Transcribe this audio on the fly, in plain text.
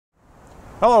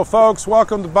Hello folks,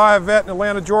 welcome to Buyavette in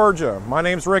Atlanta, Georgia. My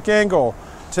name's Rick Engel.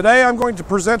 Today I'm going to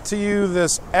present to you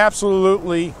this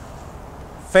absolutely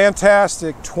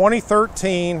fantastic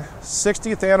 2013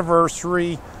 60th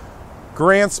anniversary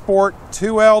Grand Sport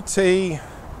 2LT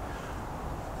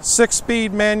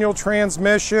 6-speed manual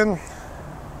transmission.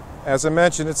 As I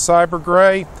mentioned, it's cyber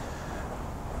gray.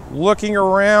 Looking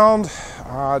around,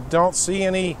 don't see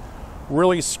any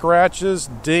really scratches,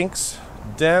 dinks,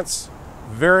 dents.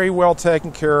 Very well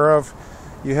taken care of.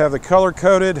 You have the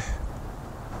color-coded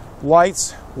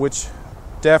lights, which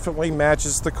definitely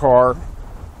matches the car.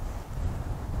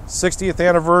 60th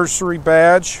anniversary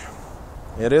badge.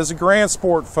 It is a Grand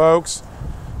Sport, folks.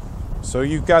 So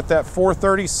you've got that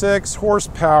 436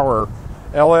 horsepower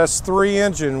LS3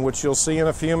 engine, which you'll see in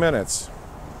a few minutes.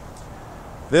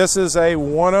 This is a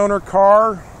one-owner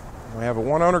car. We have a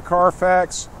one-owner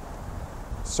Carfax.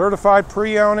 Certified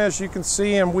pre-owned, as you can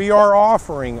see, and we are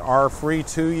offering our free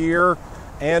 2-year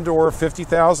and or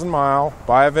 50,000 mile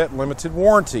Buyavette limited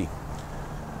warranty.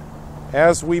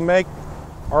 As we make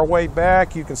our way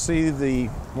back, you can see the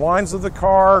lines of the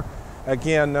car.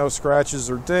 Again, no scratches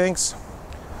or dinks.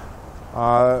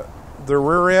 The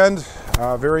rear end,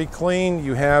 very clean.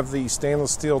 You have the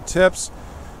stainless steel tips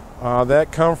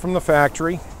that come from the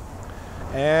factory.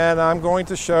 And I'm going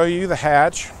to show you the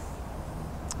hatch.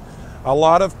 A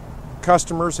lot of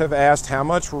customers have asked how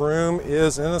much room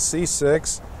is in a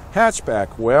C6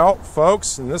 hatchback. Well,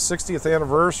 folks, in this 60th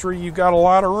anniversary, you've got a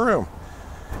lot of room.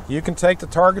 You can take the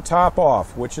target top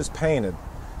off, which is painted.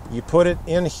 You put it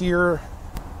in here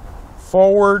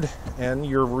forward, and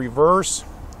your reverse,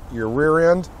 your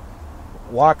rear end,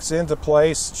 locks into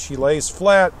place. She lays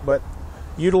flat, but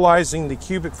utilizing the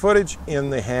cubic footage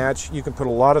in the hatch, you can put a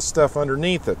lot of stuff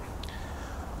underneath it.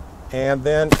 And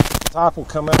then top will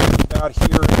come out about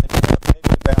here, and you have maybe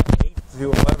about 8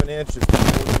 to 11 inches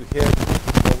before you hit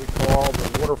what we call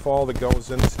the waterfall that goes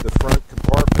into the front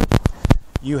compartment.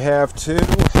 You have 2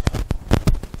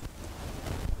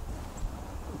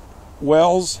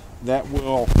 wells that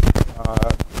will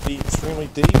be extremely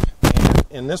deep, and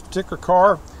in this particular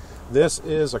car, this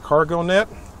is a cargo net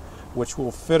which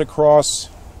will fit across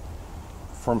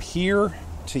from here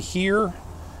to here.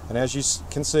 And as you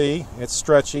can see, it's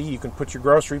stretchy. You can put your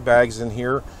grocery bags in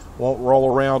here, won't roll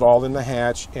around all in the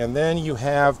hatch. And then you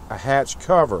have a hatch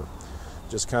cover,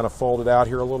 just kind of fold it out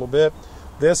here a little bit.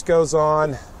 This goes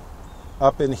on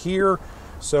up in here,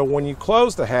 so when you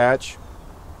close the hatch,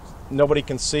 nobody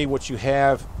can see what you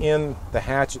have in the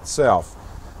hatch itself.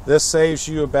 This saves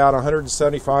you about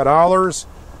 $175.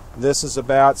 This is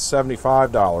about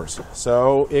 $75.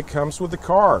 So it comes with the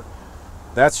car.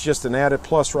 That's just an added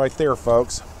plus right there,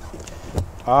 folks.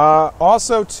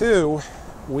 Also too,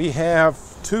 we have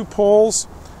 2 pulls.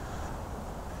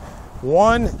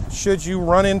 One, should you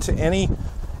run into any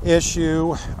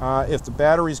issue, if the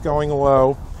battery's going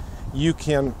low, you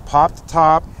can pop the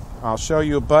top. I'll show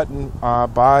you a button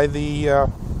by the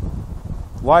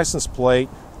license plate.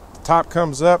 The top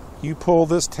comes up, you pull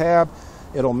this tab,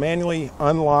 it'll manually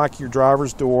unlock your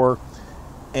driver's door,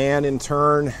 and in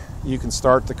turn you can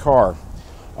start the car.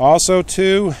 Also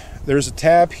too, there's a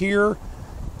tab here.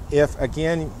 If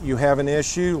again you have an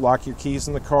issue, lock your keys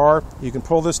in the car, you can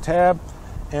pull this tab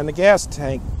and the gas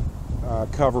tank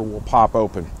cover will pop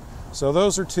open. So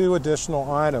those are 2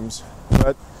 additional items.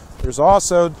 But there's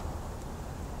also,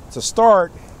 to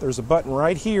start, there's a button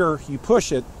right here. You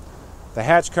push it, the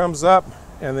hatch comes up,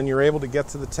 and then you're able to get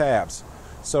to the tabs.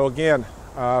 So again,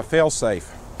 fail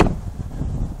safe.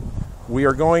 We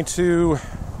are going to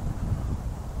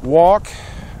walk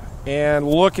and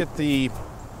look at the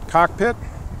cockpit,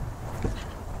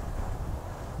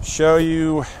 show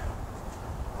you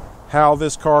how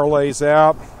this car lays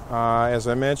out. As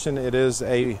I mentioned, it is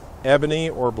a ebony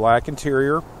or black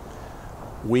interior.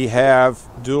 We have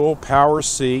dual power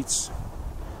seats.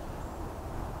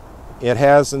 It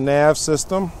has a nav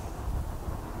system.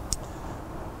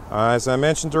 As I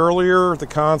mentioned earlier, the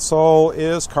console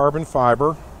is carbon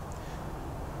fiber.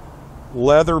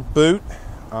 Leather boot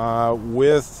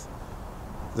with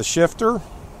the shifter.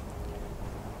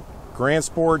 Grand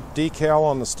Sport decal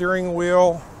on the steering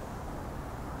wheel.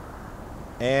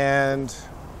 And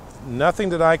nothing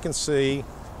that I can see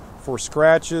for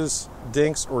scratches,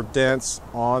 dinks, or dents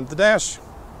on the dash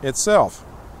itself.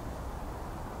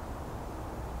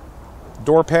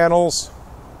 Door panels,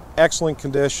 excellent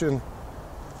condition.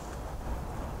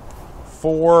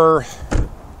 For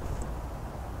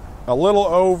a little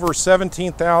over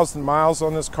 17,000 miles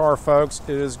on this car, folks,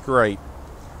 it is great.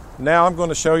 Now I'm going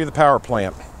to show you the power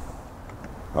plant.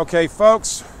 Okay,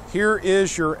 folks, here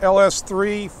is your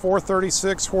LS3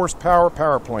 436 horsepower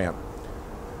power plant.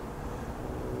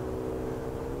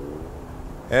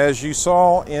 As you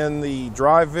saw in the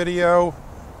drive video,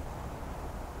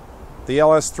 the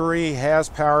LS3 has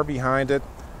power behind it.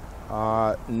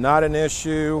 Not an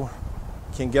issue.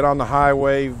 Can get on the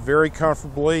highway very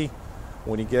comfortably.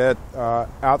 When you get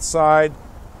outside,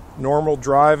 normal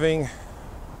driving,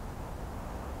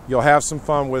 you'll have some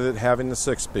fun with it having the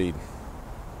 6-speed.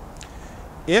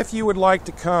 If you would like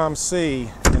to come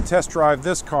see and test drive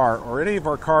this car or any of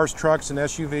our cars, trucks, and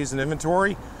SUVs in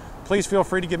inventory, please feel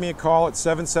free to give me a call at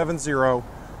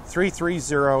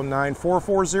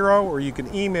 770-330-9440, or you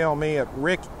can email me at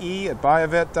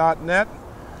rick.e@buyavette.net.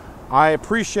 I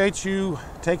appreciate you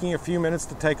taking a few minutes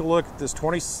to take a look at this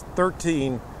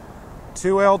 2013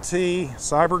 2LT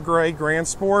Cyber Gray Grand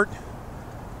Sport.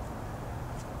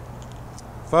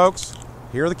 Folks,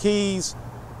 here are the keys.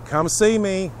 Come see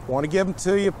me. Want to give them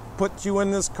to you, put you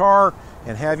in this car,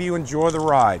 and have you enjoy the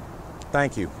ride.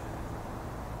 Thank you.